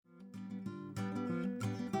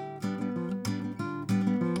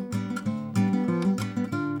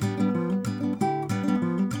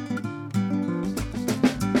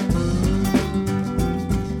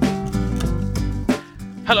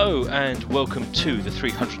Hello and welcome to the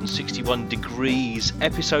 361 Degrees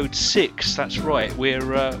episode 6. That's right. We're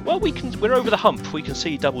over the hump. We can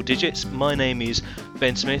see double digits. My name is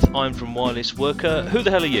Ben Smith. I'm from Wireless Worker. Who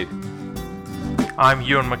the hell are you? I'm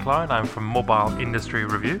Ewan McLeod. I'm from Mobile Industry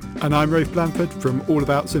Review. And I'm Rafe Blanford from All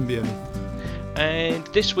About Symbian. And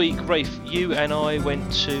this week, Rafe, you and I went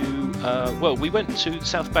to we went to the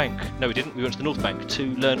South Bank. No, we didn't. We went to the North Bank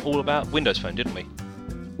to learn all about Windows Phone, didn't we?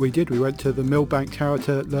 We did. We went to the Millbank Tower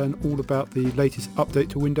to learn all about the latest update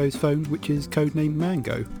to Windows Phone, which is codenamed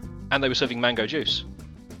Mango. And they were serving mango juice.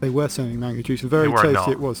 They were serving mango juice, and very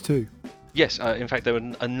tasty it was too. Yes, in fact, there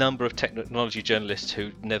were a number of technology journalists who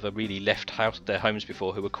never really left their homes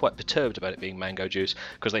before who were quite perturbed about it being mango juice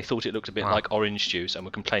because they thought it looked a bit like orange juice and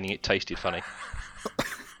were complaining it tasted funny.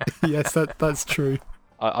 Yes, that's true.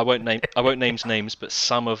 I won't name names, but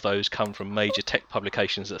some of those come from major tech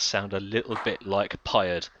publications that sound a little bit like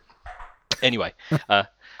Pired. Anyway,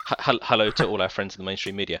 hello to all our friends in the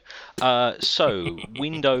mainstream media. So,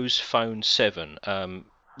 Windows Phone 7.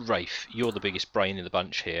 Rafe, you're the biggest brain in the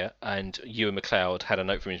bunch here, and Ewan McLeod had a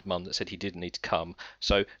note from his mum that said he didn't need to come.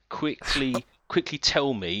 So, quickly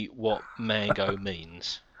tell me what Mango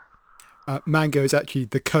means. Mango is actually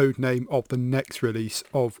the code name of the next release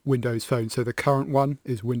of Windows Phone. So the current one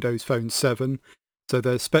is Windows Phone 7. So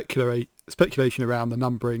there's speculation around the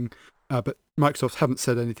numbering, but Microsoft haven't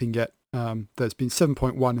said anything yet. There's been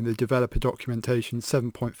 7.1 in the developer documentation,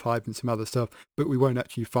 7.5 and some other stuff, but we won't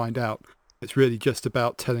actually find out. It's really just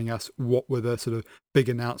about telling us what were the sort of big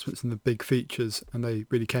announcements and the big features, and they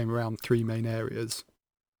really came around three main areas.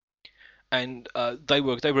 And they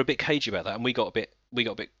were a bit cagey about that, and we got a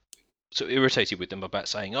bit sort of irritated with them about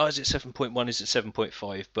saying, is it 7.1, is it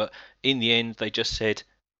 7.5? But in the end, they just said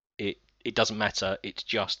it doesn't matter, it's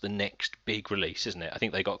just the next big release, isn't it? I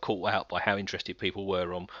think they got caught out by how interested people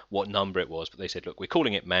were on what number it was, but they said, look, we're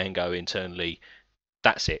calling it Mango internally,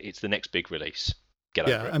 that's it, it's the next big release. Get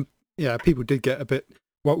over it. And people did get a bit,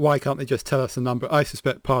 why can't they just tell us the number? I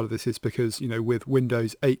suspect part of this is because, with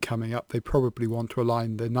Windows 8 coming up, they probably want to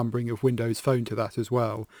align the numbering of Windows Phone to that as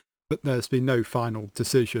well. But there's been no final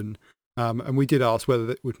decision. And we did ask whether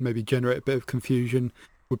that would maybe generate a bit of confusion.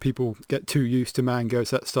 Would people get too used to Mango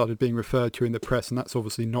as that started being referred to in the press? And that's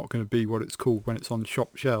obviously not going to be what it's called when it's on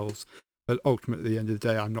shop shelves. But ultimately, at the end of the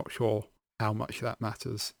day, I'm not sure how much that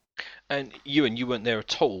matters. And Ewan, you weren't there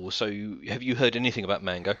at all, so have you heard anything about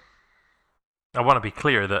Mango? I want to be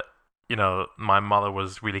clear that, my mother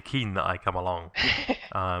was really keen that I come along.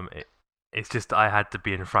 It's just I had to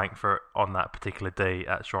be in Frankfurt on that particular day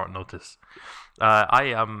at short notice.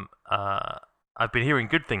 I've been hearing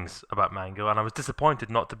good things about Mango, and I was disappointed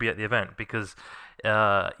not to be at the event because,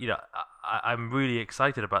 I'm really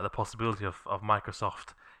excited about the possibility of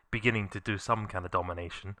Microsoft beginning to do some kind of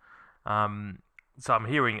domination. So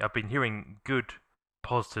I've been hearing good,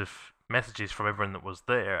 positive messages from everyone that was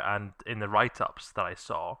there, and in the write-ups that I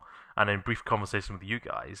saw, and in brief conversation with you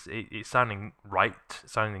guys, it's sounding right,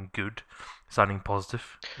 sounding good, sounding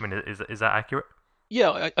positive. I mean, is that accurate?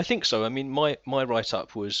 Yeah, I think so. I mean, my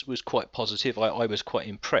write-up was quite positive. I was quite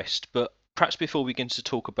impressed. But perhaps before we begin to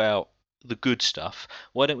talk about the good stuff,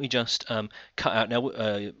 why don't we just cut out now?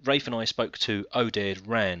 Rafe and I spoke to Oded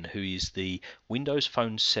Ran, who is the Windows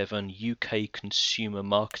Phone 7 UK consumer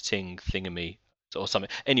marketing thingamy or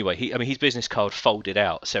something. Anyway, his business card folded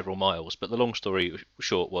out several miles, but the long story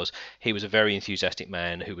short was he was a very enthusiastic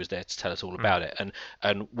man who was there to tell us all about it,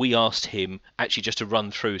 and we asked him actually just to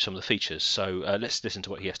run through some of the features. So let's listen to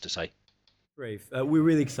what he has to say. Rafe, we're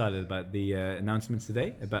really excited about the announcements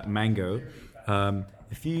today about Mango. A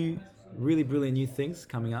few really brilliant new things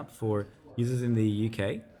coming up for users in the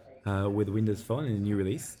UK with Windows Phone in a new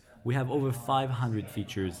release. We have over 500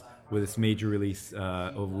 features with this major release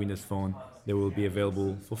of Windows Phone that will be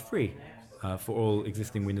available for free for all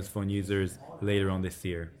existing Windows Phone users later on this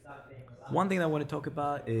year. One thing I want to talk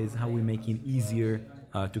about is how we're making it easier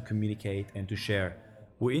to communicate and to share.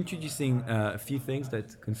 We're introducing a few things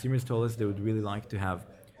that consumers told us they would really like to have.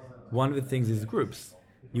 One of the things is groups.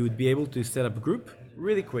 You would be able to set up a group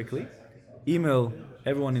really quickly, email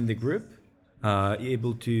everyone in the group,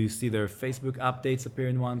 able to see their Facebook updates appear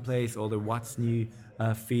in one place, or their What's New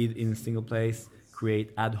feed in a single place,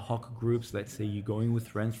 create ad hoc groups. Let's say you're going with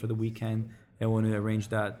friends for the weekend and want to arrange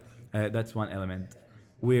that. That's one element.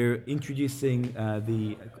 We're introducing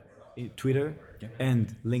the Twitter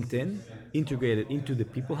and LinkedIn integrated into the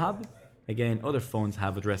People Hub. Again, other phones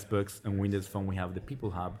have address books, and Windows Phone we have the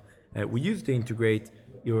People Hub. We used to integrate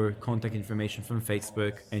your contact information from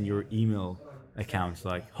Facebook and your email accounts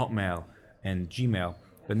like Hotmail and Gmail.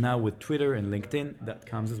 But now with Twitter and LinkedIn, that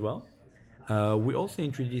comes as well. We're also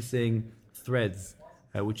introducing threads.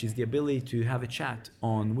 which is the ability to have a chat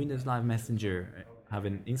on Windows Live Messenger, have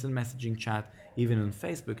an instant messaging chat, even on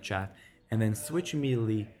Facebook chat, and then switch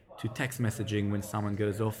immediately to text messaging when someone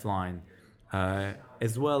goes offline,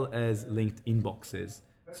 as well as linked inboxes.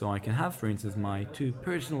 So I can have, for instance, my two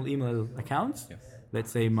personal email accounts. Yeah.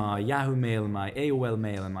 Let's say my Yahoo Mail, my AOL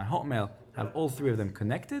Mail, and my Hotmail, have all three of them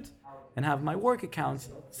connected, and have my work accounts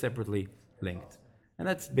separately linked. And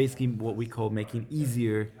that's basically what we call making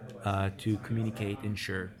easier to communicate and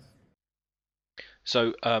share.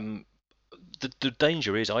 So the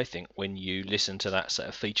danger is, I think, when you listen to that set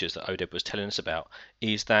of features that Oded was telling us about,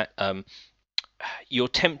 is that you're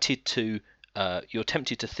tempted to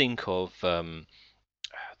think of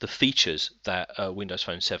the features that Windows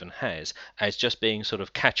Phone 7 has as just being sort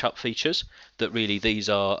of catch-up features. That really these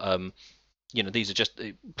are these are just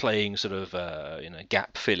playing sort of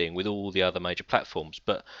gap filling with all the other major platforms.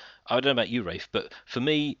 But I don't know about you, Rafe, but for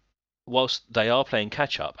me, whilst they are playing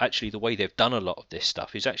catch up, actually the way they've done a lot of this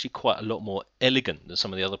stuff is actually quite a lot more elegant than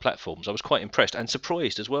some of the other platforms. I was quite impressed and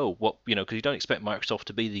surprised as well. Because you don't expect Microsoft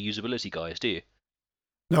to be the usability guys, do you?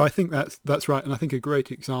 No, I think that's right, and I think a great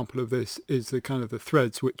example of this is the kind of the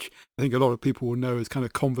threads, which I think a lot of people will know as kind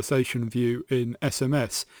of conversation view in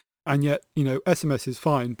SMS. And yet, SMS is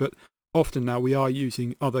fine, but often now we are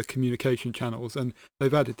using other communication channels, and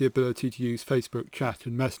they've added the ability to use Facebook chat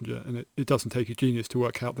and Messenger, and it doesn't take a genius to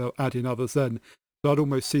work out they'll add in others then. So I'd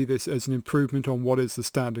almost see this as an improvement on what is the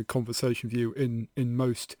standard conversation view in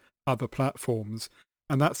most other platforms,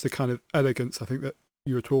 and that's the kind of elegance I think that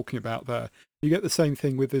you were talking about there. You get the same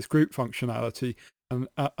thing with this group functionality. And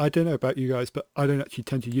I don't know about you guys, but I don't actually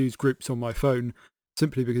tend to use groups on my phone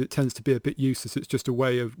simply because it tends to be a bit useless. It's just a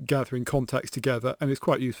way of gathering contacts together, and it's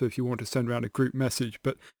quite useful if you want to send around a group message.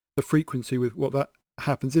 But the frequency with what that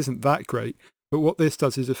happens isn't that great. But what this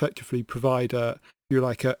does is effectively provide a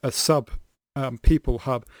sub people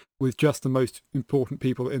hub with just the most important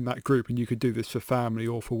people in that group, and you could do this for family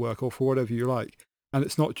or for work or for whatever you like. And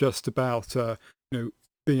it's not just about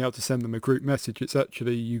being able to send them a group message. It's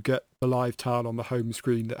actually you get the live tile on the home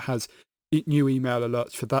screen that has new email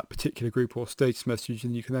alerts for that particular group or status message,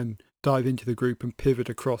 and you can then dive into the group and pivot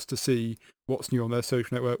across to see what's new on their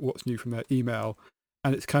social network, what's new from their email.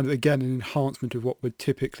 And it's kind of, again, an enhancement of what we'd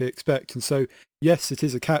typically expect. And so, yes, it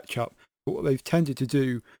is a catch-up, but what they've tended to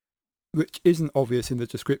do, which isn't obvious in the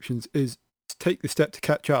descriptions, is take the step to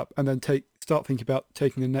catch up and then start thinking about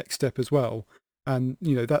taking the next step as well. And,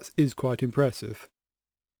 that is quite impressive.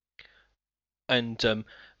 And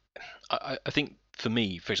I think for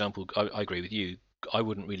me, for example, I agree with you. I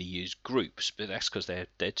wouldn't really use groups, but that's because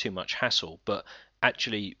they're too much hassle. But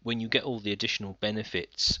actually, when you get all the additional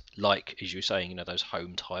benefits, like as you're saying, those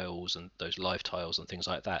home tiles and those live tiles and things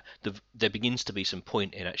like that, there begins to be some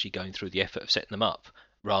point in actually going through the effort of setting them up,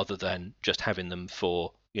 rather than just having them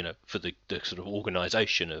for for the sort of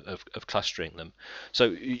organisation of clustering them. So,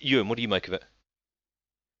 Ewan, what do you make of it?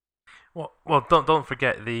 Well, don't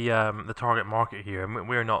forget the target market here. I mean,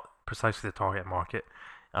 we're not precisely the target market.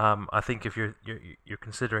 I think if you're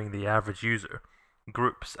considering the average user,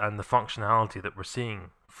 groups and the functionality that we're seeing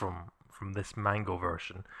from this Mango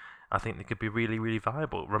version, I think they could be really, really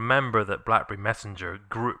valuable. Remember that BlackBerry Messenger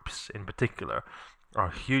groups in particular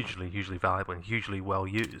are hugely, hugely valuable and hugely well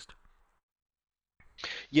used.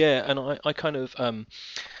 Yeah, and I kind of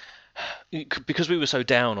because we were so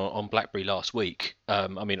down on BlackBerry last week. I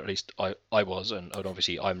mean, at least I was, and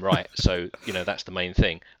obviously I'm right. So that's the main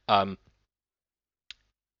thing. Um,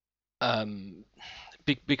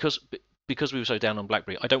 because we were so down on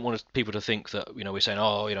BlackBerry, I don't want people to think that we're saying,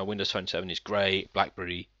 oh, Windows Phone 7 is great,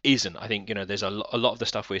 BlackBerry isn't. I think there's a lot of the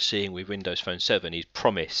stuff we're seeing with Windows Phone 7 is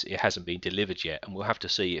promise. It hasn't been delivered yet, and we'll have to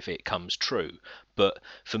see if it comes true. But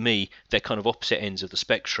for me, they're kind of opposite ends of the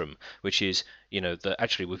spectrum, which is that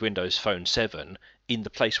actually with Windows Phone 7, in the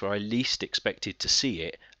place where I least expected to see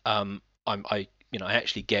it, I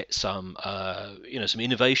actually get some some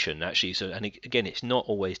innovation actually. So, and again, it's not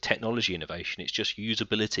always technology innovation; it's just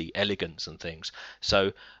usability, elegance, and things.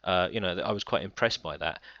 So I was quite impressed by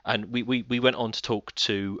that. And we went on to talk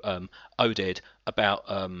to Oded about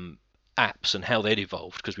apps and how they'd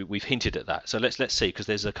evolved, because we've hinted at that. So let's see, because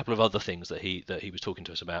there's a couple of other things that he was talking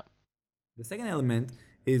to us about. The second element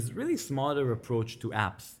is really smarter approach to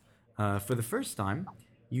apps. For the first time,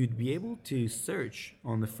 you'd be able to search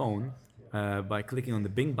on the phone by clicking on the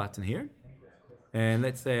Bing button here. And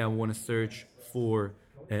let's say I want to search for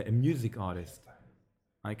a music artist.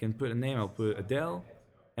 I can put a name, I'll put Adele,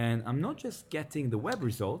 and I'm not just getting the web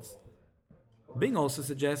results. Bing also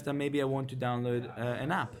suggests that maybe I want to download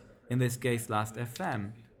an app, in this case Last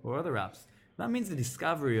FM or other apps. That means the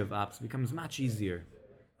discovery of apps becomes much easier.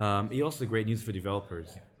 Also great news for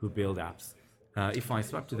developers who build apps. If I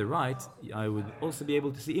swipe to the right, I would also be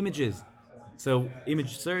able to see images. So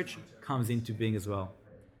image search comes into being as well.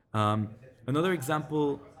 Um, Another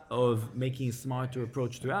example of making a smarter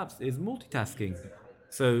approach to apps is multitasking.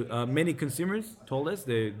 So many consumers told us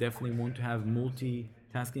they definitely want to have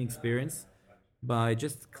multitasking experience. By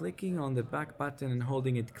just clicking on the back button and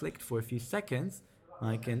holding it clicked for a few seconds,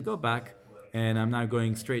 I can go back and I'm now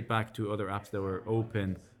going straight back to other apps that were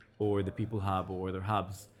open or the People Hub or other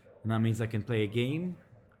hubs. And that means I can play a game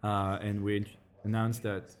and we announced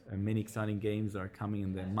that many exciting games are coming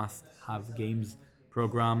in the must-have games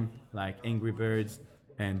program, like Angry Birds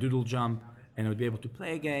and Doodle Jump, and I would be able to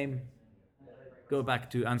play a game, go back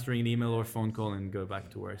to answering an email or phone call, and go back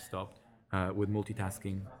to where I stopped with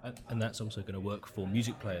multitasking. And that's also going to work for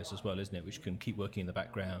music players as well, isn't it? Which can keep working in the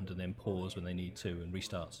background and then pause when they need to and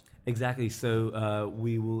restarts. Exactly. So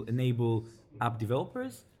we will enable app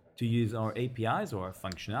developers to use our APIs or our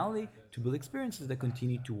functionality to build experiences that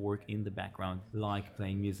continue to work in the background, like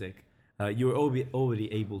playing music. You're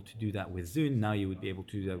already able to do that with Zune. Now you would be able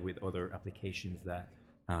to do that with other applications that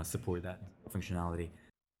support that functionality.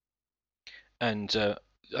 And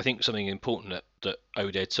I think something important that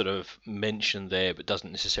Oded sort of mentioned there, but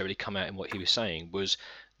doesn't necessarily come out in what he was saying, was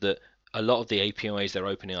that a lot of the APIs they're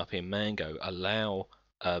opening up in Mango allow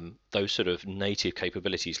those sort of native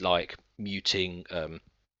capabilities like muting,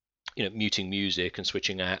 muting music and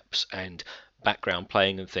switching apps and background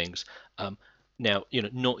playing and things. Now,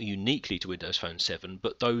 not uniquely to Windows Phone 7,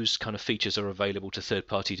 but those kind of features are available to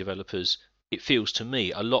third-party developers. It feels to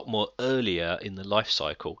me a lot more earlier in the life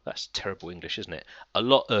cycle. That's terrible English, isn't it? A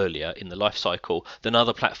lot earlier in the life cycle than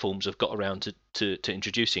other platforms have got around to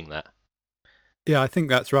introducing that. Yeah, I think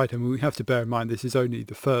that's right. I mean, we have to bear in mind this is only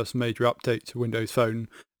the first major update to Windows Phone.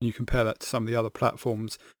 And you compare that to some of the other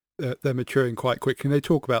platforms, they're maturing quite quickly. And they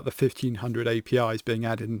talk about the 1,500 APIs being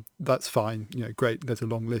added, and that's fine. Great. There's a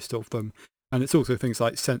long list of them. And it's also things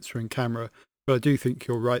like sensor and camera. But I do think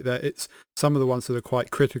you're right there. It's some of the ones that are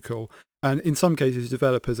quite critical. And in some cases,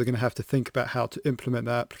 developers are going to have to think about how to implement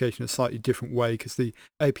that application in a slightly different way because the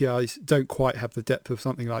APIs don't quite have the depth of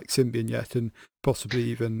something like Symbian yet, and possibly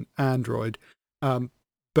even Android.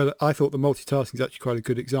 But I thought the multitasking is actually quite a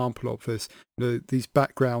good example of this. These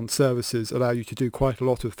background services allow you to do quite a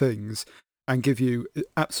lot of things and give you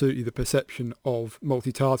absolutely the perception of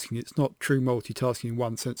multitasking. It's not true multitasking in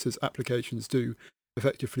one sense, as applications do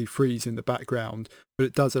effectively freeze in the background, but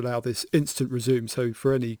it does allow this instant resume. So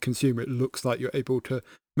for any consumer, it looks like you're able to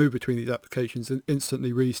move between these applications and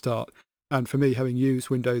instantly restart. And for me, having used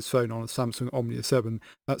Windows Phone on a Samsung Omnia 7,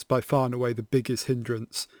 that's by far and away the biggest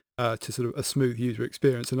hindrance to sort of a smooth user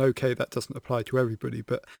experience. And okay, that doesn't apply to everybody,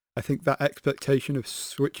 but I think that expectation of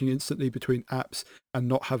switching instantly between apps and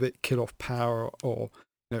not have it kill off power or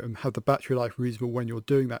have the battery life reasonable when you're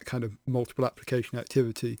doing that kind of multiple application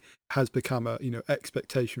activity has become a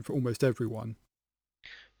expectation for almost everyone.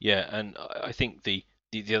 Yeah, and I think the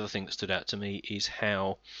other thing that stood out to me is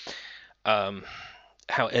um,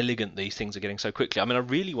 how elegant these things are getting so quickly. I mean, I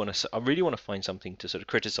really want to find something to sort of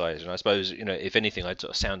criticize, and I suppose if anything, I'd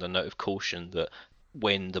sort of sound a note of caution that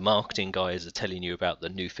when the marketing guys are telling you about the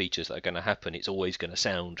new features that are going to happen, it's always going to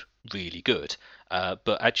sound really good.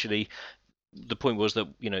 But actually, the point was that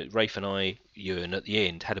Rafe and I, Ewan, at the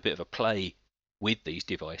end had a bit of a play with these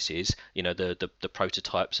devices, the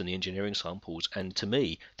prototypes and the engineering samples, and to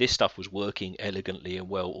me this stuff was working elegantly and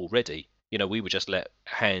well already. We were just let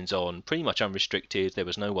hands on, pretty much unrestricted. There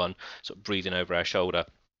was no one sort of breathing over our shoulder,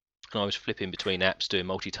 and I was flipping between apps, doing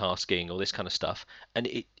multitasking, all this kind of stuff, and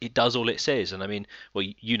it does all it says. And I mean, well,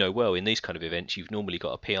 well, in these kind of events, you've normally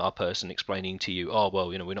got a PR person explaining to you, oh well,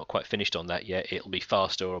 we're not quite finished on that yet. It'll be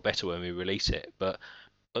faster or better when we release it. But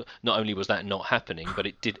not only was that not happening, but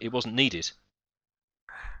it wasn't needed.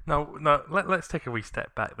 No, no. Let's take a wee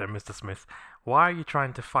step back there, Mr. Smith. Why are you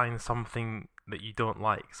trying to find something that you don't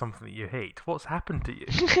like, something that you hate? What's happened to you?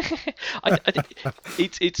 I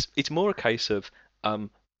think it's more a case of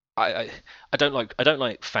I, I don't like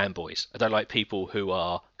fanboys. I don't like people who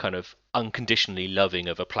are kind of unconditionally loving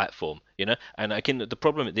of a platform. And again, the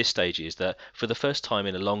problem at this stage is that for the first time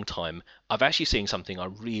in a long time, I've actually seen something I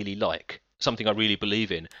really like, something I really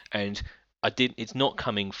believe in, and it's not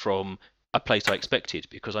coming from a place I expected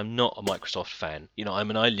because I'm not a Microsoft fan.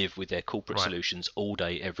 I live with their corporate Right. solutions all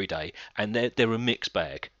day, every day, and they're a mixed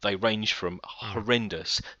bag. They range from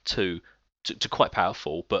horrendous to quite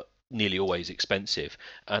powerful, but nearly always expensive.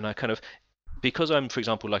 And I kind of, because I'm, for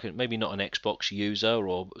example, like maybe not an Xbox user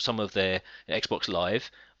or some of their Xbox Live,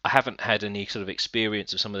 I haven't had any sort of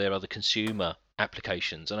experience of some of their other consumer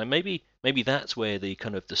applications, and maybe that's where the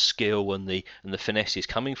kind of the skill and the finesse is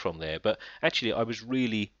coming from there. But actually, I was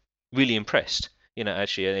really impressed.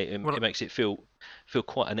 Actually, Well, it makes it feel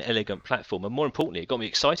quite an elegant platform, and more importantly, it got me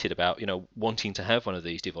excited about wanting to have one of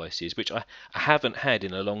these devices, which I haven't had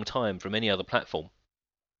in a long time from any other platform.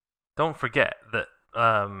 don't forget that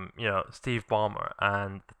Steve Ballmer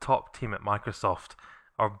and the top team at Microsoft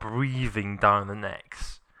are breathing down the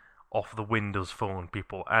necks of the Windows Phone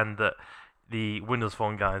people, and that the Windows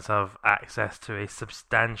Phone guys have access to a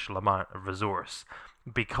substantial amount of resource.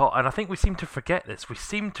 And I think we seem to forget this. We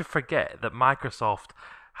seem to forget that Microsoft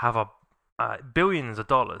have billions of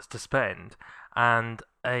dollars to spend and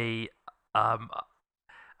um,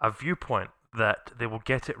 a viewpoint that they will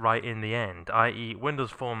get it right in the end, i.e.,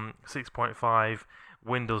 Windows Phone 6.5,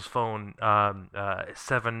 Windows Phone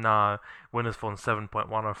 7 now, Windows Phone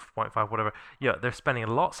 7.1 or 0.5, whatever. Yeah, they're spending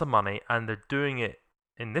lots of money and they're doing it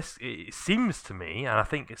in this. It seems to me, and I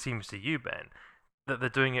think it seems to you, Ben, that they're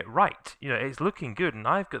doing it right. It's looking good, and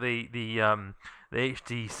I've got the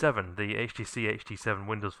HD7, the HTC HD7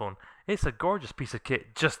 Windows Phone. It's a gorgeous piece of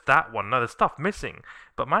kit, just that one. Now there's stuff missing,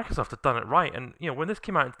 but Microsoft have done it right. And when this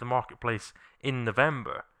came out into the marketplace in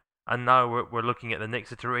November, and now we're looking at the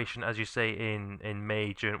next iteration, as you say, in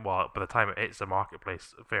May, June. Well, by the time it hits the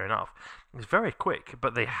marketplace, fair enough. It's very quick,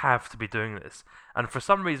 but they have to be doing this. And for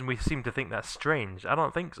some reason, we seem to think that's strange. I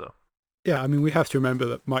don't think so. Yeah, I mean, we have to remember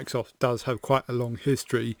that Microsoft does have quite a long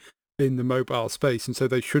history in the mobile space, and so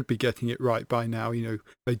they should be getting it right by now.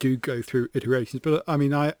 They do go through iterations, but I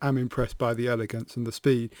mean, I am impressed by the elegance and the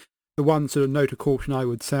speed. The one sort of note of caution I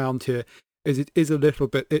would sound here is it is a little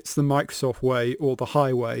bit, it's the Microsoft way or the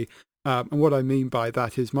highway. And what I mean by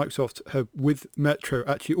that is Microsoft have, with Metro,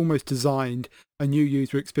 actually almost designed a new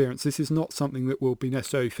user experience. This is not something that will be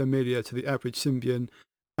necessarily familiar to the average Symbian,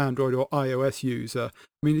 Android or iOS user.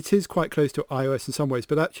 I mean, it is quite close to iOS in some ways,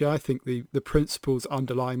 but actually I think the principles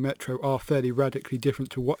underlying Metro are fairly radically different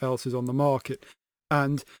to what else is on the market.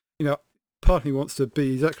 And, part of me wants to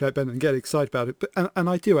be exactly like Ben and get excited about it, but and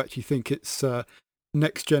I do actually think it's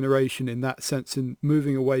next generation in that sense, in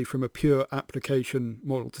moving away from a pure application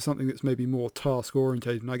model to something that's maybe more task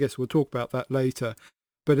oriented. And I guess we'll talk about that later.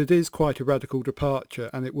 But it is quite a radical departure,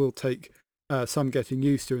 and it will take some getting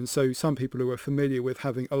used to. And so some people who are familiar with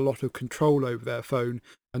having a lot of control over their phone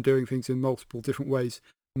and doing things in multiple different ways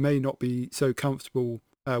may not be so comfortable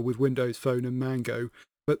with Windows Phone and Mango.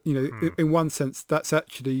 But, in one sense, that's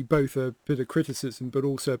actually both a bit of criticism, but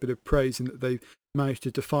also a bit of praise in that they've managed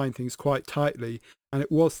to define things quite tightly. And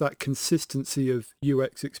it was that consistency of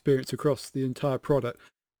UX experience across the entire product,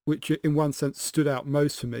 which in one sense stood out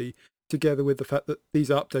most for me, together with the fact that these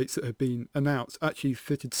updates that have been announced actually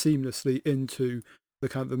fitted seamlessly into the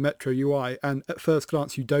kind of the Metro UI. And at first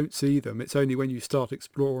glance, you don't see them. It's only when you start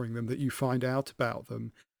exploring them that you find out about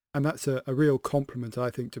them. And that's a real compliment, I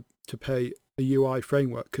think, to pay a UI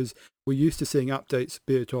framework, because we're used to seeing updates,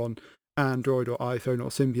 be it on Android or iPhone or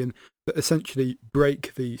Symbian, that essentially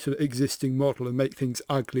break the sort of existing model and make things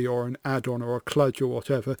ugly, or an add-on or a kludge or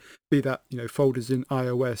whatever, be that folders in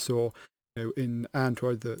iOS or in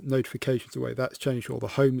Android, the notifications, the way that's changed, or the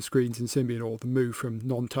home screens in Symbian, or the move from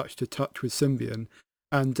non-touch to touch with Symbian.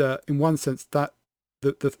 And in one sense, that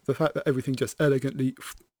the fact that everything just elegantly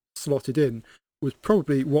slotted in was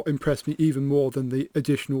probably what impressed me even more than the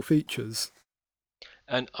additional features.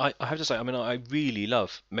 And I have to say, I mean, I really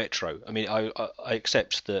love Metro. I mean, I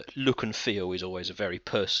accept that look and feel is always a very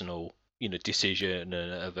personal, decision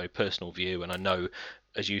and a very personal view. And I know,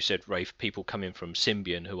 as you said, Rafe, people coming from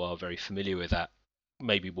Symbian who are very familiar with that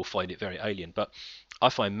maybe will find it very alien. But I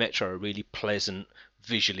find Metro a really pleasant,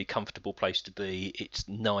 visually comfortable place to be. It's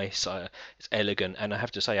nice, it's elegant, and I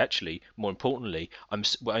have to say, actually, more importantly,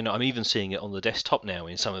 I'm even seeing it on the desktop now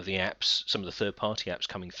in some of the apps, some of the third-party apps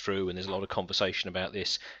coming through, and there's a lot of conversation about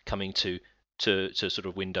this coming to sort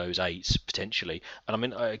of Windows 8 potentially. And I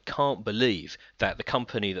mean, I can't believe that the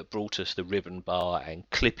company that brought us the ribbon bar and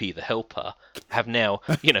Clippy the helper have now,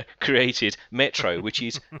 created Metro, which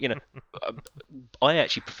is, I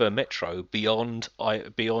actually prefer Metro beyond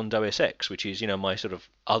OS X, which is, my sort of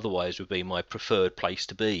otherwise would be my preferred place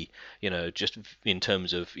to be, just in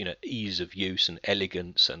terms of, ease of use and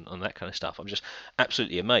elegance and that kind of stuff. I'm just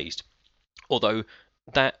absolutely amazed. Although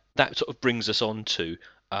that sort of brings us on to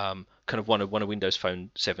kind of one of Windows Phone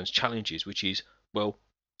 7's challenges, which is well,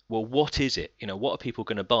 what is it? What are people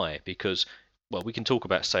going to buy? Because we can talk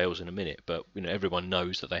about sales in a minute, but everyone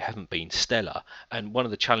knows that they haven't been stellar. And one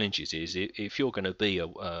of the challenges is if you're going to be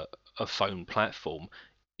a phone platform,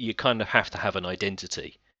 you kind of have to have an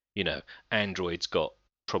identity. Android's got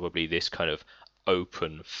probably this kind of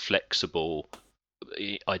open, flexible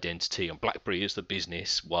identity, and BlackBerry is the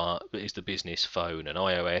business phone, and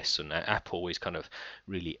iOS and Apple is kind of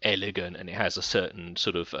really elegant, and it has a certain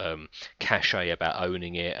sort of cachet about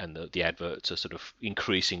owning it, and the adverts are sort of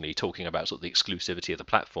increasingly talking about sort of the exclusivity of the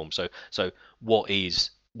platform. So what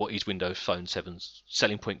is Windows Phone 7's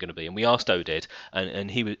selling point going to be? And we asked Oded, and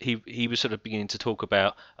he was sort of beginning to talk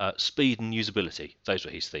about speed and usability. Those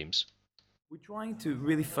were his themes. We're trying to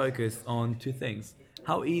really focus on two things: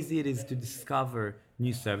 how easy it is to discover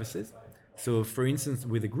new services. So, for instance,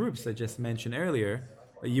 with the groups I just mentioned earlier,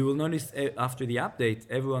 you will notice after the update,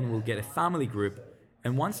 everyone will get a family group.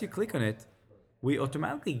 And once you click on it, we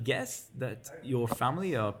automatically guess that your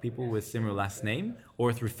family are people with similar last name,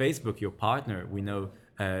 or through Facebook, your partner, we know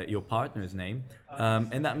your partner's name.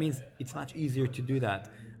 And that means it's much easier to do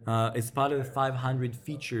that. As part of the 500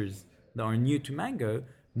 features that are new to Mango,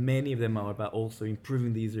 many of them are about also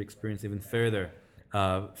improving the user experience even further.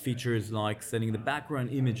 Features like setting the background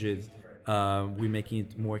images, we're making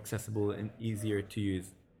it more accessible and easier to use.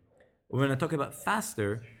 When I talk about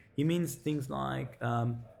faster, it means things like,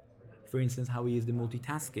 for instance, how we use the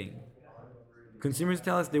multitasking. Consumers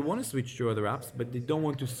tell us they want to switch to other apps, but they don't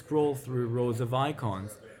want to scroll through rows of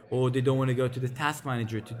icons, or they don't want to go to the task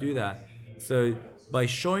manager to do that. So by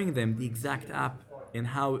showing them the exact app and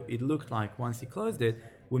how it looked like once you closed it,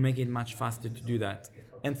 we make it much faster to do that.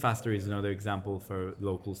 And faster is another example for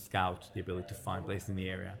local scout, the ability to find places in the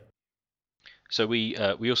area. So we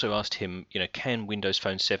also asked him, can Windows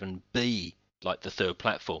Phone 7 be like the third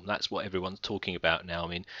platform? That's what everyone's talking about now. I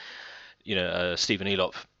mean, Stephen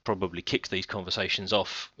Elop probably kicked these conversations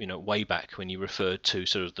off, way back when you referred to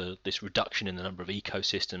sort of this reduction in the number of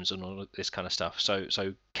ecosystems and all of this kind of stuff.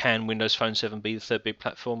 So can Windows Phone 7 be the third big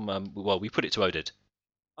platform? Well, we put it to Oded.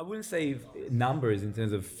 I wouldn't say numbers in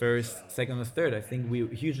terms of first, second, or third. I think we're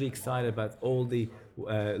hugely excited about all the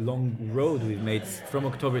long road we've made from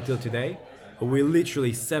October till today. We're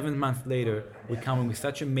literally 7 months later, we're coming with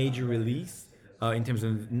such a major release in terms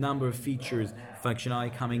of number of features,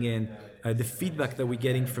 functionality coming in. The feedback that we're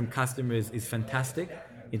getting from customers is fantastic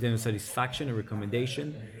in terms of satisfaction and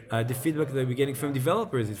recommendation. The feedback that we're getting from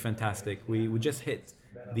developers is fantastic. We just hit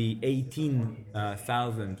the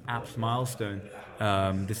 18,000 apps milestone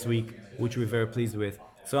this week, which we're very pleased with.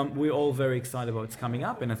 So we're all very excited about what's coming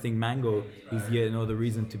up, and I think Mango is yet another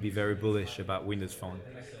reason to be very bullish about Windows Phone.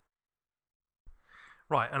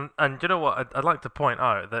 Right, and you know what? I'd like to point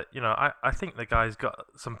out that I think the guy's got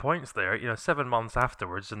some points there. 7 months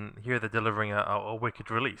afterwards, and here they're delivering a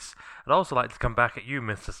wicked release. I'd also like to come back at you,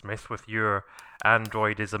 Mr. Smith, with your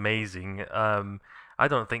Android is amazing. I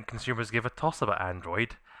don't think consumers give a toss about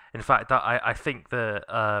Android. In fact, I think that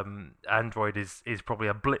Android is probably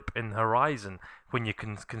a blip in the horizon when you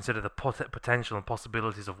can consider the potential and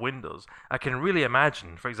possibilities of Windows. I can really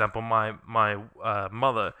imagine, for example, my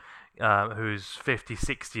mother, who's 50,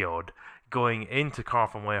 60 odd, going into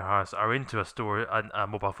Carphone Warehouse or into a store, a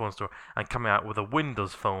mobile phone store, and coming out with a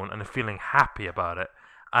Windows phone and feeling happy about it,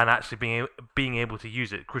 and actually being able to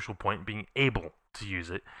use it. Crucial point, being able to use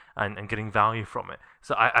it and getting value from it.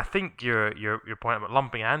 So I think your point about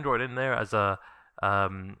lumping Android in there as a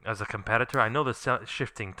competitor. I know they're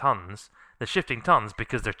shifting tons. They're shifting tons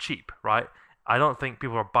because they're cheap, right? I don't think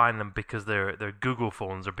people are buying them because they're Google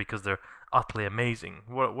phones or because they're utterly amazing.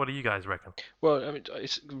 What do you guys reckon? Well, I mean,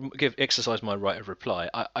 exercise my right of reply.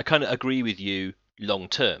 I kind of agree with you long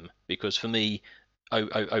term, because for me,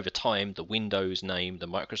 over time, the Windows name, the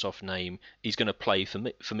Microsoft name is going to play for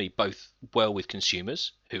me both well with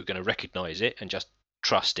consumers who are going to recognize it and just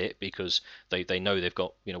trust it because they know they've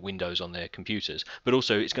got Windows on their computers, but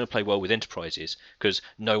also it's going to play well with enterprises because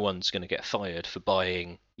no one's going to get fired for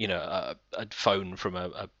buying a phone from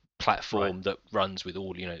a platform Right. that runs with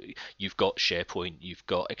all you've got SharePoint, you've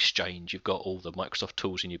got Exchange, you've got all the Microsoft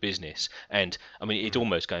tools in your business. And I mean, it's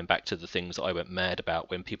almost going back to the things that I went mad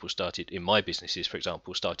about when people started in my businesses, for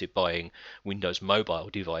example, started buying Windows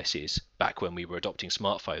mobile devices back when we were adopting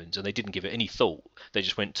smartphones, and they didn't give it any thought. They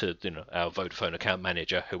just went to our Vodafone account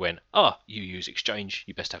manager, who went, you use Exchange,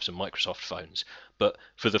 you best have some Microsoft phones. But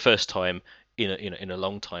for the first time in a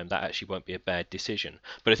long time, that actually won't be a bad decision.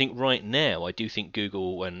 But I think right now, I do think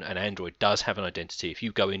Google and Android does have an identity. If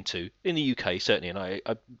you go into, in the UK certainly, and I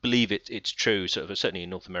believe it's true, sort of certainly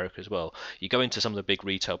in North America as well, you go into some of the big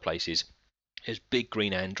retail places, there's big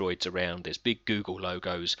green Androids around, there's big Google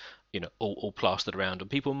logos, all plastered around,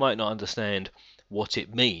 and people might not understand what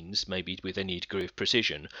it means, maybe with any degree of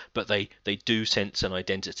precision, but they do sense an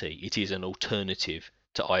identity. It is an alternative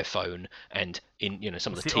to iPhone, and in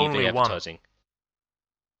some of It's the the TV only one. advertising.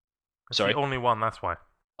 It's the Sorry. only one. That's why.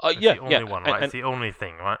 It's Yeah, the yeah, only one, right? It's the only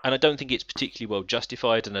thing, right? and I don't think it's particularly well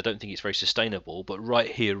justified, and I don't think it's very sustainable. But right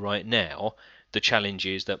here, right now, the challenge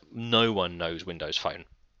is that no one knows Windows Phone.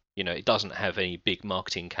 It doesn't have any big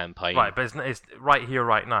marketing campaign. Right, but it's right here,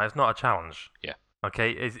 right now. It's not a challenge. Yeah.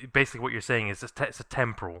 Okay, basically what you're saying is it's a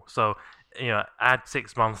temporal. So add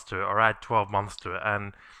 6 months to it or add 12 months to it,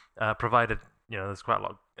 and provided there's quite a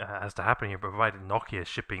lot has to happen here. But provided Nokia is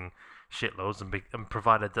shipping shitloads, and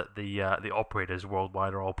provided that the operators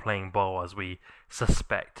worldwide are all playing ball as we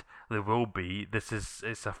suspect they will be,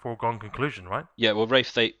 it's a foregone conclusion, right? Yeah, well,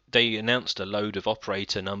 Rafe, they announced a load of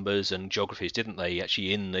operator numbers and geographies, didn't they?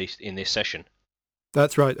 Actually, in this session.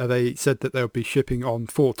 That's right. They said that they'll be shipping on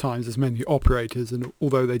 4 times as many operators, and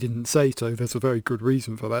although they didn't say so, there's a very good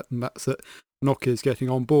reason for that, and that's that Nokia's getting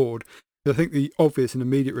on board. I think the obvious and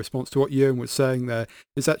immediate response to what Ewan was saying there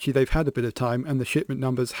is actually they've had a bit of time, and the shipment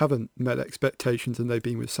numbers haven't met expectations, and they've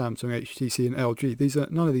been with Samsung, HTC, and LG.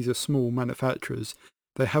 None of these are small manufacturers.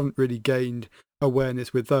 They haven't really gained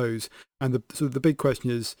awareness with those, and the big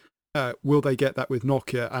question is, will they get that with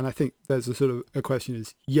Nokia? And I think there's a question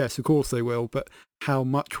is, yes, of course they will, but how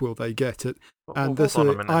much will they get it? And Well, there's hold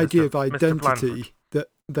on a an minute, idea of Mr. Blanford. identity that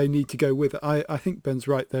they need to go with it. I think Ben's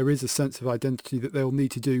right. There is a sense of identity that they'll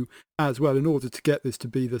need to do as well in order to get this to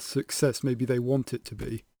be the success maybe they want it to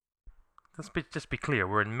be. Just be clear,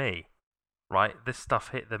 we're in May, right? This stuff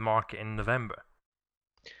hit the market in November.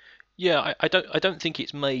 Yeah, I don't think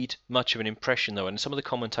it's made much of an impression though, and some of the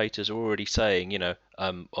commentators are already saying,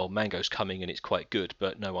 well, Mango's coming and it's quite good,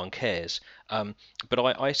 but no one cares. But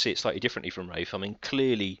I see it slightly differently from Rafe. I mean,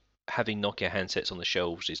 clearly having Nokia handsets on the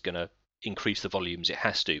shelves is going to increase the volumes. It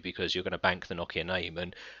has to, because you're going to bank the Nokia name,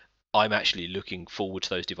 and I'm actually looking forward to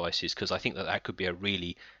those devices because I think that could be a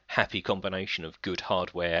really happy combination of good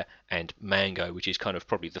hardware and Mango, which is kind of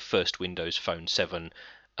probably the first Windows Phone 7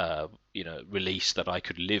 release that I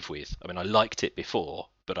could live with. I mean, I liked it before,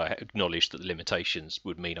 but I acknowledged that the limitations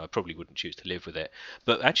would mean I probably wouldn't choose to live with it.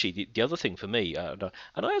 But actually, the other thing for me,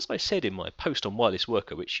 as I said in my post on Wireless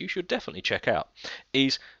Worker, which you should definitely check out,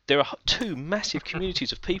 is there are 2 massive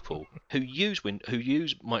communities of people who use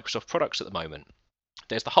Microsoft products at the moment.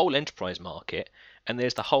 There's the whole enterprise market, and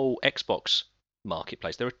there's the whole Xbox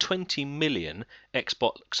marketplace. There are 20 million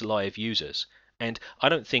Xbox Live users. And I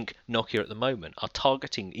don't think Nokia at the moment are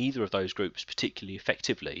targeting either of those groups particularly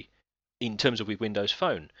effectively in terms of with Windows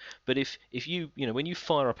Phone. But if when you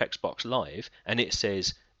fire up Xbox Live and it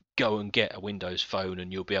says go and get a Windows Phone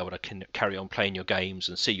and you'll be able to carry on playing your games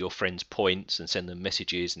and see your friends' points and send them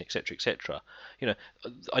messages and etc. etc.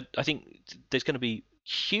 I think there's going to be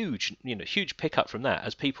huge pickup from that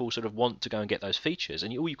as people sort of want to go and get those features,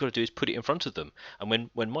 and all you've got to do is put it in front of them. And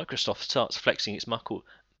when Microsoft starts flexing its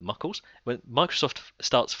when Microsoft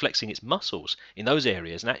starts flexing its muscles in those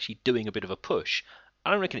areas and actually doing a bit of a push,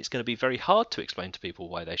 I reckon it's going to be very hard to explain to people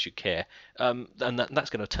why they should care, and that's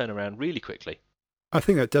going to turn around really quickly. I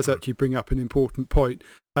think that does actually bring up an important point.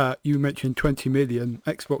 You mentioned 20 million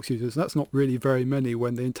Xbox users. That's not really very many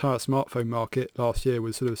when the entire smartphone market last year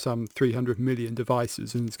was sort of some 300 million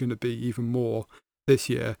devices, and it's going to be even more this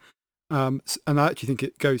year. And I actually think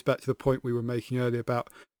it goes back to the point we were making earlier about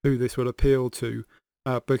who this will appeal to,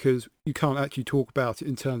 because you can't actually talk about it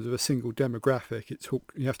in terms of a single demographic.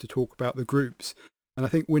 You have to talk about the groups. And I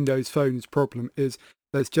think Windows Phone's problem is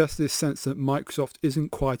there's just this sense that Microsoft isn't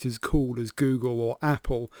quite as cool as Google or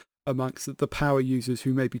Apple amongst the power users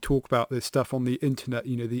who maybe talk about this stuff on the internet.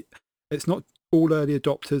 It's not all early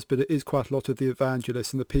adopters, but it is quite a lot of the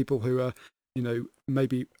evangelists and the people who are,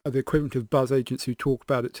 maybe are the equivalent of buzz agents who talk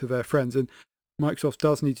about it to their friends. And Microsoft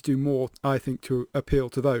does need to do more, I think, to appeal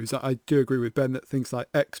to those. I do agree with Ben that things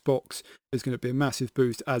like Xbox is going to be a massive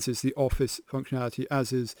boost, as is the Office functionality,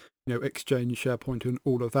 as is Exchange, SharePoint, and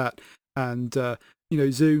all of that. And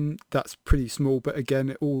Zoom, that's pretty small, but again,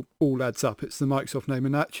 it all adds up. It's the Microsoft name,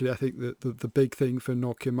 and actually, I think that the big thing for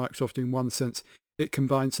Nokia and Microsoft, in one sense, it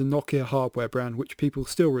combines the Nokia hardware brand, which people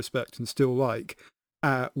still respect and still like,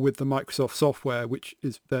 with the Microsoft software, which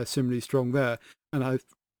they're similarly strong there. And I've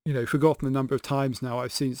forgotten the number of times now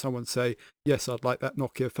I've seen someone say, yes, I'd like that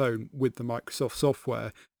Nokia phone with the Microsoft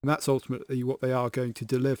software. And that's ultimately what they are going to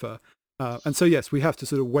deliver. And so, yes, we have to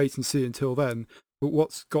sort of wait and see until then. But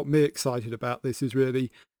what's got me excited about this is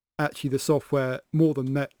really actually the software more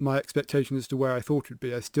than met my expectation as to where I thought it would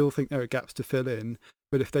be. I still think there are gaps to fill in.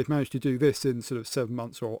 But if they've managed to do this in sort of 7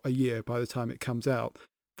 months or a year by the time it comes out,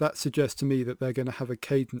 that suggests to me that they're going to have a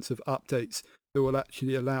cadence of updates that will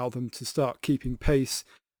actually allow them to start keeping pace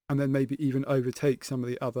and then maybe even overtake some of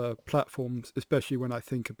the other platforms, especially when I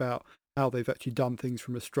think about how they've actually done things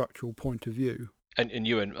from a structural point of view. And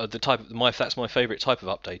Ewan, that's my favourite type of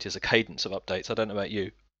update is a cadence of updates. I don't know about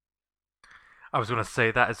you. I was going to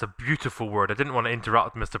say that is a beautiful word. I didn't want to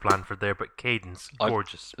interrupt Mr. Blanford there, but cadence, I've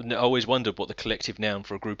gorgeous. always wondered what the collective noun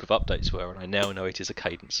for a group of updates were, and I now know it is a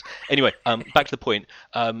cadence. Anyway, back to the point.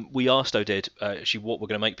 We asked Oded actually what we're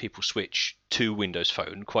going to make people switch to Windows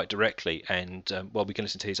Phone quite directly, and well, we can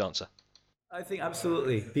listen to his answer. I think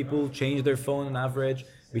absolutely. People change their phone on average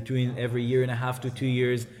between every year and a half to 2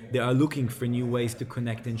 years. They are looking for new ways to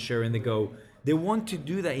connect and share and they go. They want to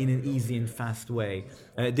do that in an easy and fast way.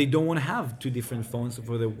 They don't want to have two different phones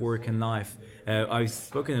for their work and life. I've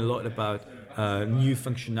spoken a lot about new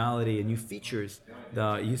functionality and new features that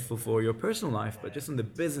are useful for your personal life, but just on the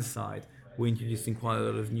business side, we're introducing quite a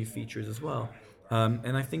lot of new features as well.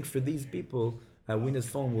 And I think for these people, Windows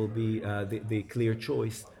Phone will be the clear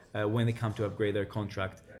choice when they come to upgrade their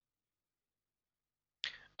contract.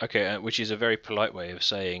 Okay, which is a very polite way of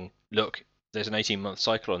saying, look, there's an 18-month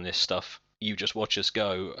cycle on this stuff. You just watch us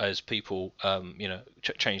go as people,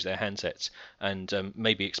 change their handsets, and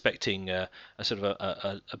maybe expecting a sort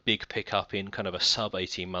of a big pickup in kind of a sub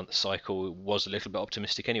 18-month cycle was a little bit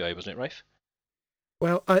optimistic anyway, wasn't it, Rafe?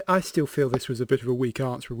 Well, I still feel this was a bit of a weak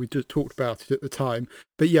answer. We just talked about it at the time.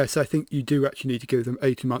 But yes, I think you do actually need to give them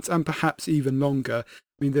 18 months and perhaps even longer.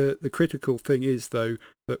 I mean, the critical thing is, though,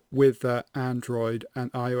 that with Android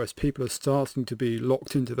and iOS, people are starting to be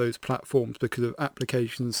locked into those platforms because of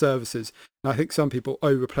applications and services. And I think some people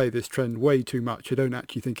overplay this trend way too much. I don't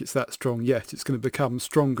actually think it's that strong yet. It's going to become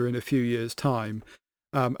stronger in a few years' time.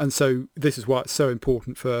 And so this is why it's so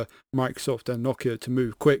important for Microsoft and Nokia to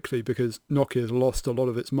move quickly, because Nokia has lost a lot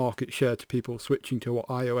of its market share to people switching to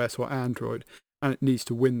iOS or Android, and it needs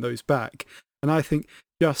to win those back. And I think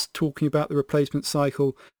just talking about the replacement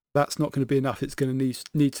cycle, that's not going to be enough. It's going to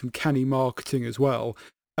need some canny marketing as well.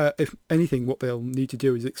 If anything, what they'll need to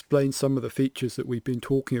do is explain some of the features that we've been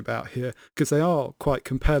talking about here, because they are quite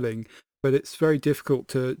compelling. But it's very difficult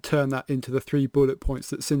to turn that into the 3 bullet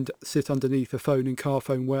points that sit underneath a phone in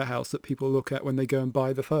Carphone Warehouse that people look at when they go and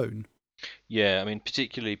buy the phone. Yeah, I mean,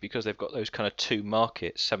 particularly because they've got those kind of two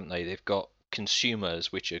markets, haven't they? They've got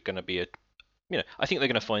consumers, which are going to be I think they're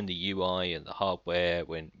going to find the UI and the hardware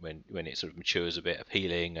when it sort of matures a bit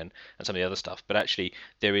appealing and some of the other stuff. But actually,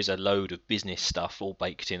 there is a load of business stuff all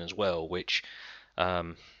baked in as well, which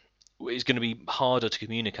um, is going to be harder to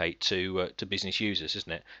communicate to business users,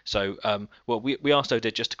 isn't it? So, well, we asked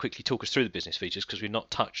Oded just to quickly talk us through the business features because we've not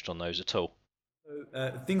touched on those at all.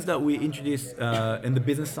 Things that we introduce in the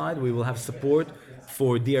business side, we will have support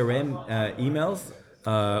for DRM emails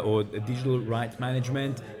or digital rights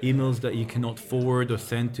management, emails that you cannot forward or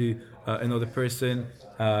send to another person.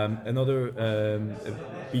 Another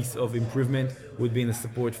piece of improvement would be in the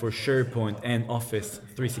support for SharePoint and Office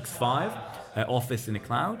 365, Office in the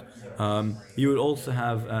cloud. You would also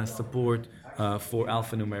have support for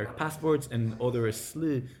alphanumeric passports and other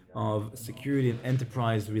slew of security and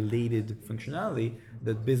enterprise related functionality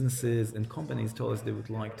that businesses and companies told us they would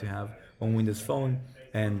like to have on Windows Phone.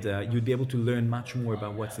 And you'd be able to learn much more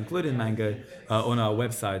about what's included in Mango on our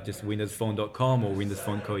website, just windowsphone.com or Windows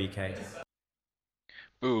Phone Co.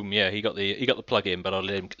 Boom! Yeah, he got the plug in, but I'll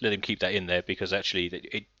let him keep that in there because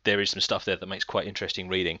actually there is some stuff there that makes quite interesting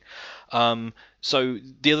reading. So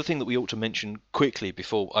the other thing that we ought to mention quickly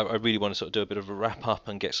before I really want to sort of do a bit of a wrap up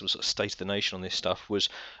and get some sort of state of the nation on this stuff was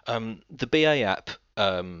the BA app.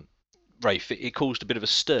 Rafe, it caused a bit of a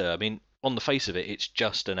stir. I mean, on the face of it, it's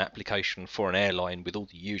just an application for an airline with all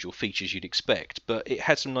the usual features you'd expect, but it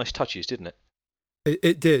had some nice touches, didn't it?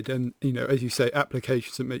 It did, and as you say,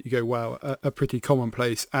 applications that make you go wow are pretty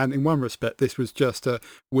commonplace. And in one respect, this was just a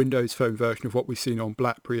Windows Phone version of what we've seen on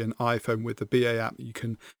BlackBerry and iPhone with the BA app. You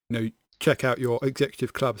can check out your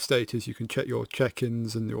executive club status, you can check your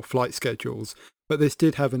check-ins and your flight schedules. But this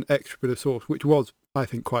did have an extra bit of sauce, which was, I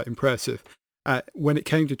think, quite impressive. When it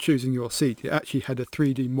came to choosing your seat, it actually had a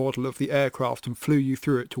 3D model of the aircraft and flew you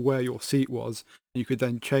through it to where your seat was. You could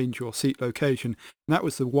then change your seat location. And that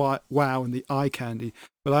was the wow and the eye candy.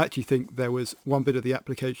 But I actually think there was one bit of the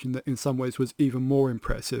application that in some ways was even more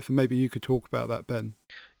impressive. And maybe you could talk about that, Ben.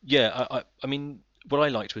 Yeah, I mean, what I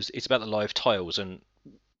liked was it's about the live tiles, and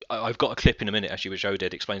I've got a clip in a minute actually which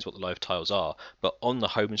Oded explains what the live tiles are. But on the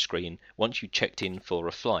home screen, once you checked in for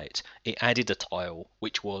a flight, it added a tile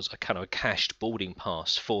which was a kind of a cached boarding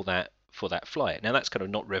pass for that for that flight. Now that's kind of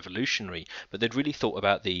not revolutionary, but they'd really thought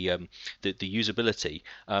about the usability,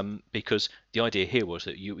 because the idea here was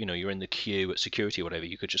that you're in the queue at security or whatever,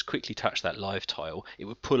 you could just quickly touch that live tile. It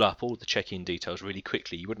would pull up all the check-in details really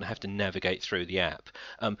quickly. You wouldn't have to navigate through the app.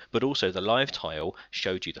 But also the live tile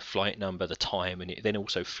showed you the flight number, the time, and it then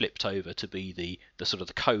also flipped over to be the sort of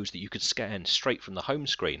the codes that you could scan straight from the home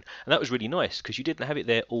screen. And that was really nice because you didn't have it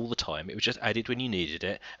there all the time. It was just added when you needed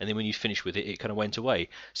it, and then when you finished with it, it kind of went away.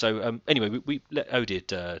 So anyway, we let Odid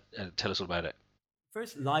tell us all about it.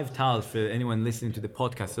 First, live tiles for anyone listening to the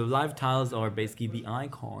podcast. So live tiles are basically the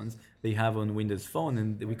icons that you have on Windows Phone,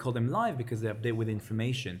 and we call them live because they update with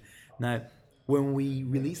information. Now, when we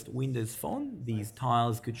released Windows Phone, these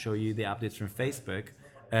tiles could show you the updates from Facebook,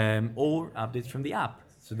 or updates from the app.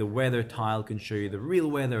 So the weather tile can show you the real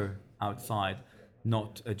weather outside,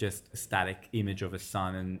 not just a static image of a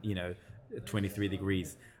sun and 23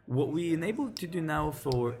 degrees. What we enabled to do now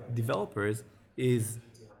for developers is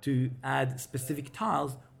to add specific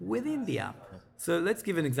tiles within the app. So let's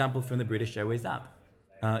give an example from the British Airways app.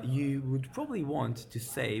 You would probably want to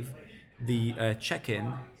save the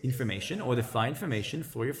check-in information or the flight information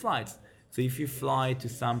for your flights. So if you fly to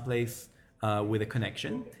some place with a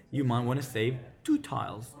connection, you might want to save 2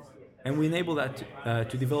 tiles. And we enable that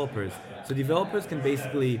to developers. So developers can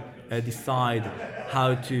basically decide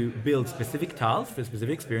how to build specific tiles for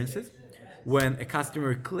specific experiences. When a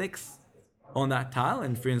customer clicks on that tile,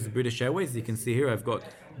 and for instance, British Airways, you can see here I've got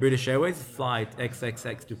British Airways flight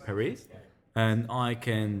XXX to Paris, and I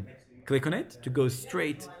can click on it to go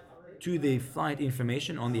straight to the flight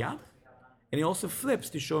information on the app. And it also flips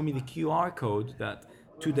to show me the QR code, that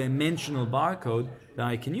two-dimensional barcode that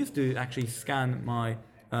I can use to actually scan my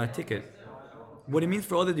ticket. What it means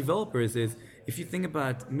for other developers is, if you think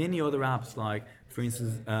about many other apps, like for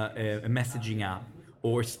instance a messaging app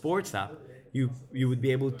or a sports app, you would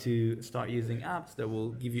be able to start using apps that will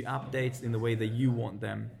give you updates in the way that you want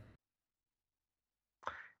them.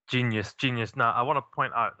 Genius. Now, I want to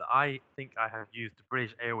point out that I think I have used the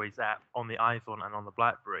British Airways app on the iPhone and on the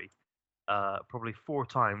BlackBerry probably 4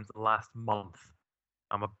 times in the last month.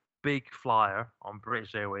 I'm a big flyer on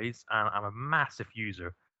British Airways, and I'm a massive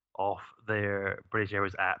user of their British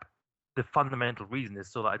Airways app. The fundamental reason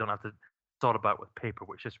is so that I don't have to thought about with paper,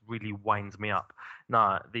 which just really winds me up.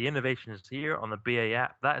 Now, the innovations here on the BA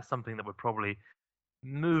app, that is something that would probably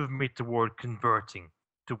move me toward converting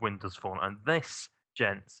to Windows Phone. And this,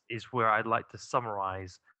 gents, is where I'd like to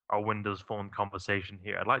summarize our Windows Phone conversation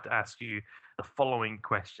here. I'd like to ask you the following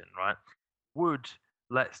question, right? Would,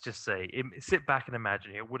 let's just say, sit back and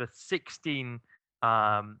imagine here, would a 16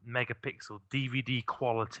 megapixel DVD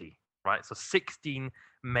quality, right? So 16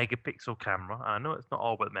 megapixel camera. I know it's not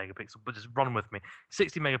all about megapixel, but just run with me.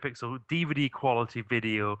 60 megapixel DVD quality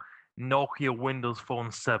video, Nokia Windows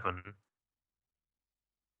Phone 7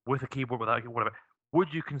 with a keyboard, without whatever.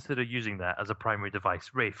 Would you consider using that as a primary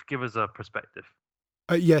device? Rafe, give us a perspective.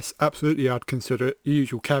 Yes, absolutely, I'd consider it. The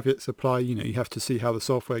usual caveats apply. You have to see how the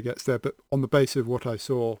software gets there. But on the basis of what I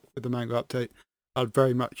saw with the Mango update, I'd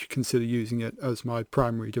very much consider using it as my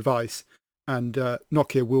primary device. And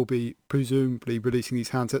Nokia will be presumably releasing these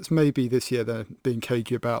handsets. Maybe this year, they're being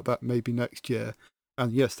cagey about that, maybe next year.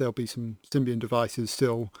 And yes, there'll be some Symbian devices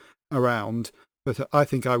still around. But I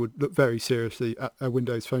think I would look very seriously at a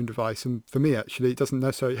Windows Phone device. And for me, actually, it doesn't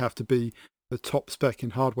necessarily have to be the top spec in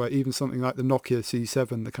hardware. Even something like the Nokia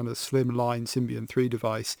C7, the kind of slim line Symbian 3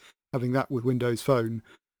 device, having that with Windows Phone,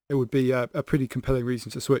 it would be a pretty compelling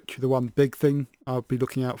reason to switch. The one big thing I'll be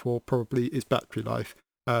looking out for probably is battery life,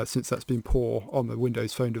 since that's been poor on the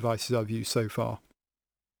Windows Phone devices I've used so far.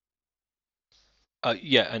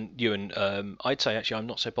 Yeah, and Ewan, I'd say actually I'm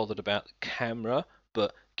not so bothered about the camera,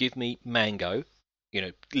 but give me Mango,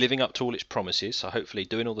 living up to all its promises, so hopefully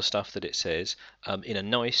doing all the stuff that it says, in a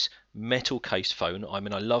nice metal case phone. I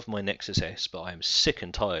mean, I love my Nexus S, but I am sick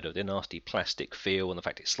and tired of the nasty plastic feel and the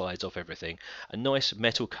fact it slides off everything. A nice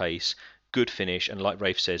metal case, good finish, and like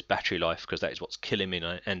Rafe says, battery life, because that is what's killing me in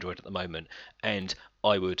Android at the moment. And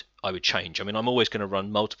I would change. I mean, I'm always going to run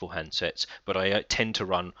multiple handsets, but I tend to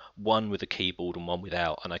run one with a keyboard and one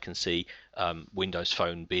without, and I can see Windows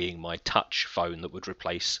Phone being my touch phone that would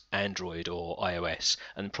replace Android or iOS,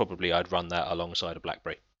 and probably I'd run that alongside a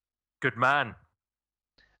BlackBerry. Good man.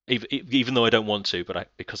 Even though I don't want to, but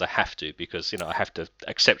because I have to, because I have to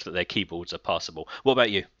accept that their keyboards are passable. What about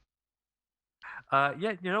you?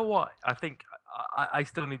 Yeah, you know what? I think I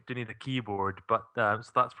still need a keyboard, but so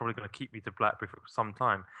that's probably going to keep me to BlackBerry for some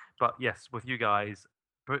time. But yes, with you guys,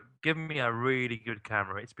 give me a really good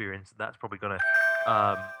camera experience. That's probably going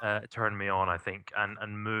to turn me on, I think,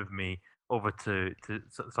 and move me over to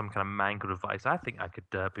some kind of Mango device, I think I could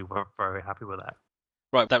be very happy with that.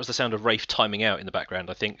 Right, that was the sound of Rafe timing out in the background,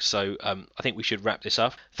 I think. So I think we should wrap this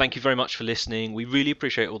up. Thank you very much for listening. We really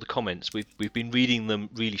appreciate all the comments. We've been reading them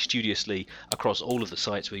really studiously across all of the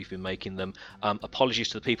sites we've been making them. Apologies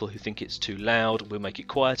to the people who think it's too loud. We'll make it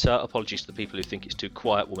quieter. Apologies to the people who think it's too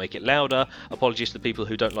quiet. We'll make it louder. Apologies to the people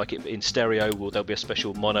who don't like it in stereo. There'll be a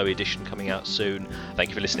special mono edition coming out soon. Thank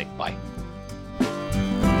you for listening. Bye.